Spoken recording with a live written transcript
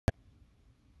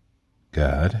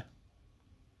God,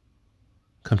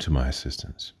 come to my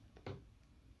assistance.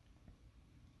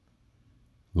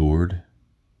 Lord,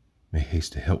 make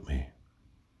haste to help me.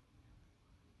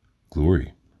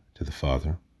 Glory to the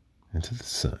Father, and to the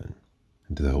Son,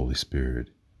 and to the Holy Spirit,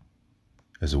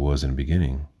 as it was in the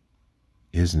beginning,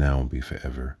 is now, and will be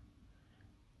forever.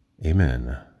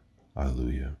 Amen.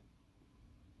 Alleluia.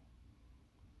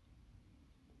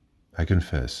 I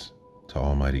confess to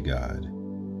Almighty God,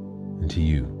 and to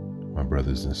you, my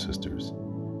brothers and sisters,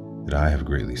 that I have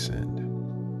greatly sinned,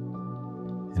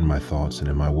 in my thoughts and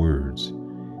in my words,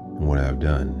 in what I have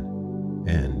done,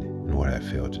 and in what I have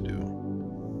failed to do.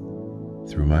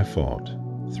 Through my fault,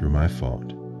 through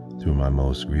my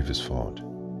most grievous fault.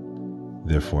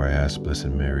 Therefore I ask Blessed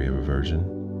Mary, ever Virgin,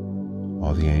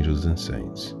 all the angels and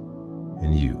saints,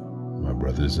 and you, my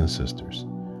brothers and sisters,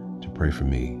 to pray for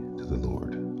me to the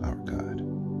Lord our God.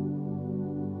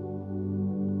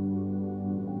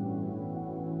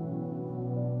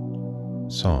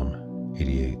 Psalm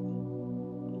 88.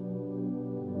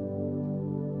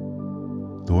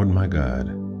 Lord my God,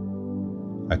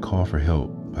 I call for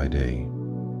help by day.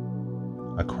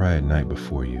 I cry at night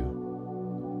before you.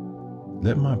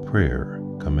 Let my prayer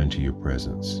come into your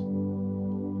presence.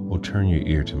 O turn your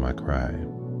ear to my cry.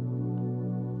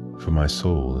 For my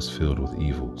soul is filled with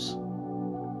evils.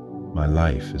 My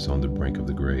life is on the brink of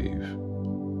the grave.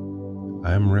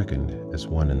 I am reckoned as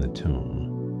one in the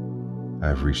tomb. I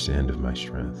have reached the end of my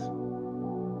strength.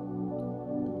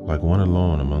 Like one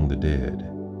alone among the dead,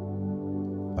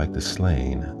 like the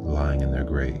slain lying in their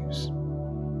graves,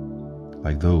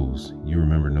 like those you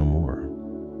remember no more,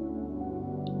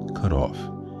 cut off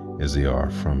as they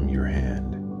are from your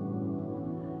hand.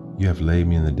 You have laid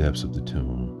me in the depths of the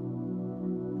tomb,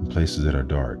 in places that are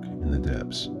dark in the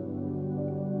depths.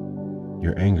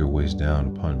 Your anger weighs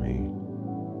down upon me.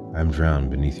 I am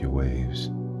drowned beneath your waves.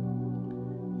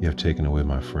 You have taken away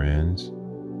my friends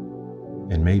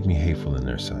and made me hateful in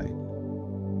their sight.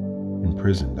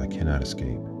 Imprisoned, I cannot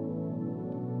escape.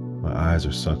 My eyes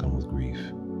are sunken with grief.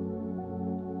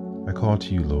 I call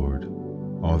to you, Lord,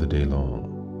 all the day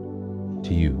long.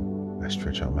 To you I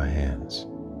stretch out my hands.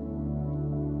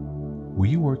 Will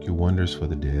you work your wonders for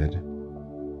the dead?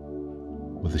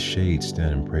 Will the shades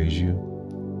stand and praise you?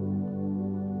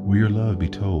 Will your love be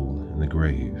told in the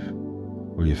grave,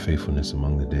 or your faithfulness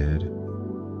among the dead?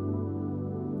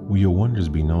 Will your wonders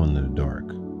be known in the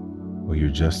dark, or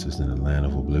your justice in the land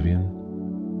of oblivion?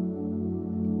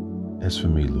 As for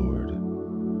me, Lord,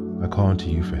 I call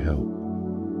unto you for help.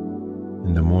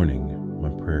 In the morning, my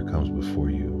prayer comes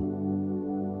before you.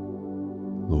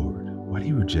 Lord, why do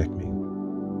you reject me?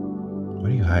 Why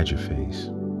do you hide your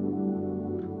face?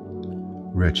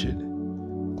 Wretched,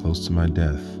 close to my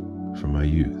death, from my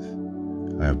youth,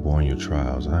 I have borne your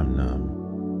trials. I am numb.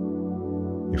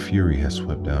 Your fury has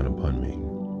swept down upon me.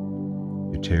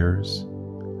 Your terrors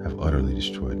have utterly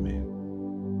destroyed me.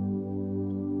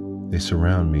 They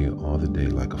surround me all the day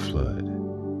like a flood.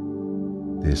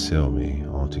 They assail me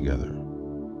altogether.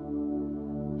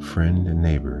 Friend and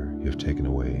neighbor you have taken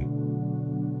away.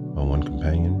 My one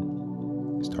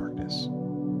companion is darkness.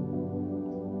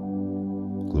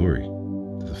 Glory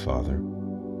to the Father,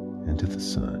 and to the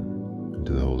Son, and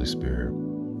to the Holy Spirit,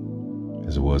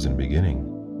 as it was in the beginning,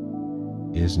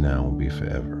 is now, and will be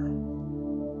forever.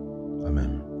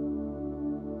 Amen.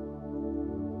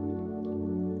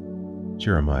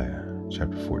 Jeremiah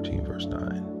chapter 14, verse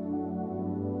 9.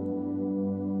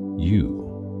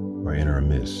 You are in our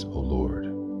midst, O Lord.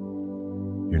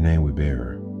 Your name we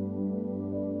bear.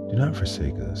 Do not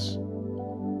forsake us,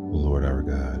 O Lord our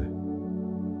God.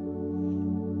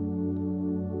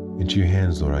 Into your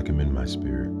hands, Lord, I commend my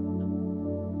spirit.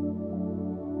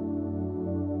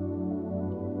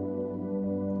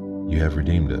 You have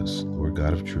redeemed us, Lord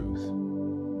God of truth.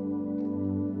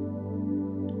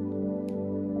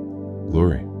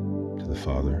 Glory to the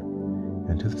Father,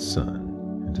 and to the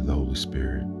Son, and to the Holy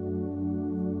Spirit.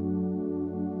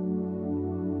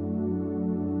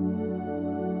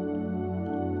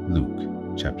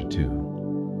 Luke chapter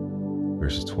 2,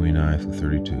 verses 29 through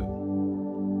 32.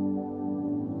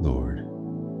 Lord,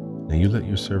 now you let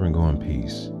your servant go in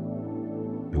peace.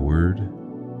 Your word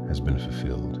has been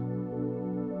fulfilled.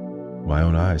 My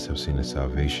own eyes have seen the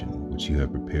salvation which you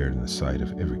have prepared in the sight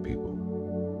of every people,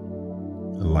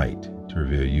 a light to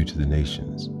reveal you to the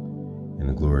nations and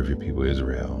the glory of your people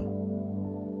Israel.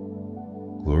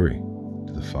 Glory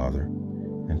to the Father,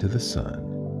 and to the Son,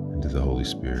 and to the Holy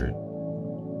Spirit,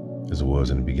 as it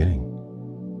was in the beginning,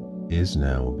 is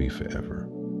now, and will be forever.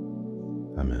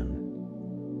 Amen.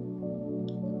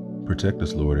 Protect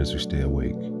us, Lord, as we stay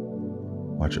awake.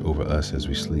 Watch over us as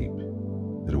we sleep,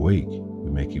 that awake we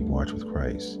we may keep watch with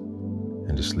Christ,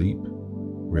 and to sleep,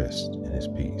 rest in his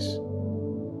peace.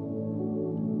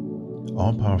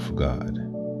 All-powerful God,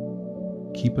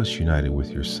 keep us united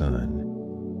with your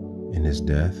Son in his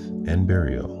death and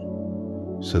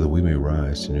burial, so that we may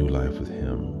rise to new life with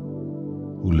him,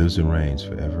 who lives and reigns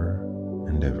forever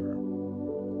and ever.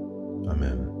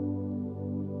 Amen.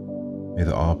 May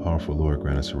the all-powerful Lord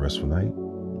grant us a restful night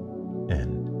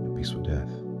and a peaceful death.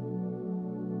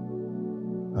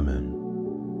 Amen.